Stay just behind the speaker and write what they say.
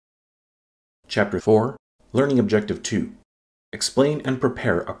Chapter 4, Learning Objective 2, Explain and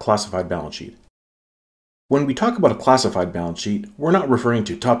Prepare a Classified Balance Sheet. When we talk about a classified balance sheet, we're not referring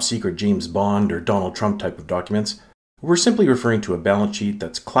to top secret James Bond or Donald Trump type of documents. We're simply referring to a balance sheet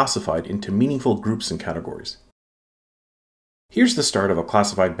that's classified into meaningful groups and categories. Here's the start of a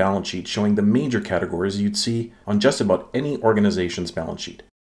classified balance sheet showing the major categories you'd see on just about any organization's balance sheet.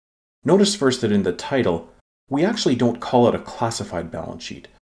 Notice first that in the title, we actually don't call it a classified balance sheet,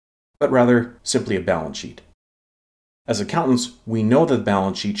 but rather simply a balance sheet. As accountants, we know that the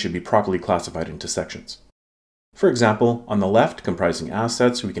balance sheet should be properly classified into sections. For example, on the left, comprising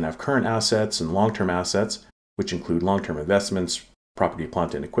assets, we can have current assets and long-term assets, which include long-term investments, property,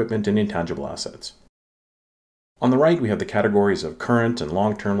 plant, and equipment, and intangible assets. On the right, we have the categories of current and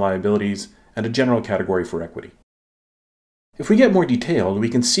long-term liabilities and a general category for equity. If we get more detailed, we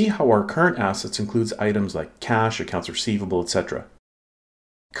can see how our current assets includes items like cash, accounts receivable, etc.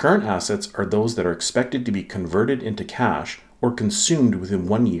 Current assets are those that are expected to be converted into cash or consumed within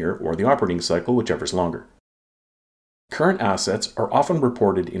 1 year or the operating cycle, whichever is longer. Current assets are often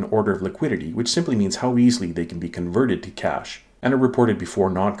reported in order of liquidity, which simply means how easily they can be converted to cash, and are reported before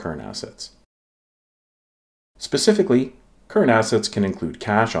non-current assets. Specifically, current assets can include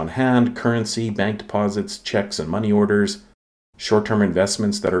cash on hand, currency, bank deposits, checks and money orders, short-term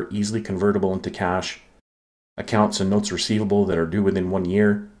investments that are easily convertible into cash, accounts and notes receivable that are due within 1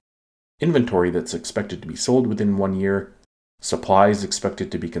 year, inventory that's expected to be sold within 1 year, supplies expected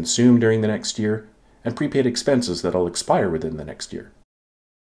to be consumed during the next year, and prepaid expenses that'll expire within the next year.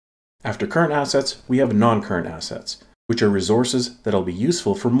 After current assets, we have non-current assets, which are resources that'll be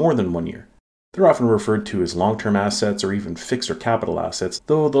useful for more than 1 year. They're often referred to as long-term assets or even fixed or capital assets,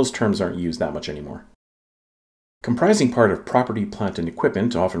 though those terms aren't used that much anymore. Comprising part of property, plant, and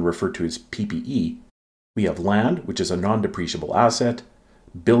equipment, often referred to as PPE, we have land, which is a non-depreciable asset,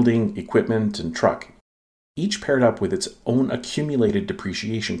 building, equipment, and truck, each paired up with its own accumulated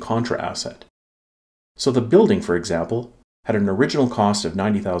depreciation contra asset. So the building, for example, had an original cost of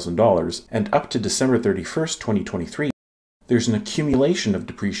 $90,000, and up to December 31st, 2023, there's an accumulation of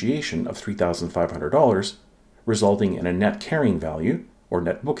depreciation of $3,500, resulting in a net carrying value, or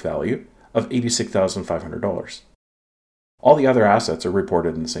net book value, of $86,500. All the other assets are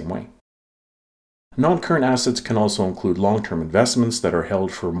reported in the same way. Non-current assets can also include long-term investments that are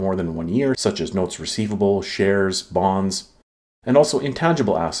held for more than 1 year, such as notes receivable, shares, bonds, and also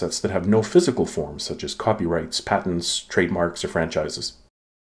intangible assets that have no physical form, such as copyrights, patents, trademarks, or franchises.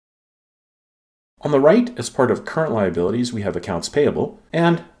 On the right, as part of current liabilities, we have accounts payable,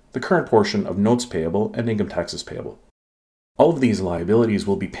 and the current portion of notes payable and income taxes payable. All of these liabilities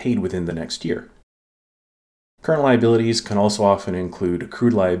will be paid within the next year. Current liabilities can also often include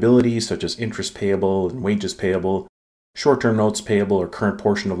accrued liabilities such as interest payable and wages payable, short-term notes payable or current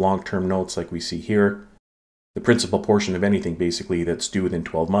portion of long-term notes like we see here, the principal portion of anything basically that's due within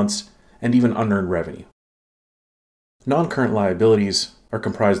 12 months, and even unearned revenue. Non-current liabilities are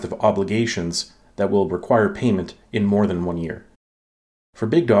comprised of obligations that will require payment in more than 1 year. For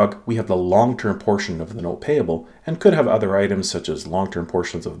Big Dog, we have the long-term portion of the note payable and could have other items such as long-term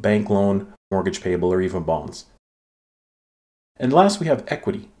portions of bank loan, mortgage payable, or even bonds. And last, we have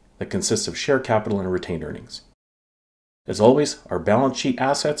equity that consists of share capital and retained earnings. As always, our balance sheet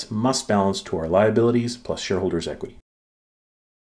assets must balance to our liabilities plus shareholders' equity.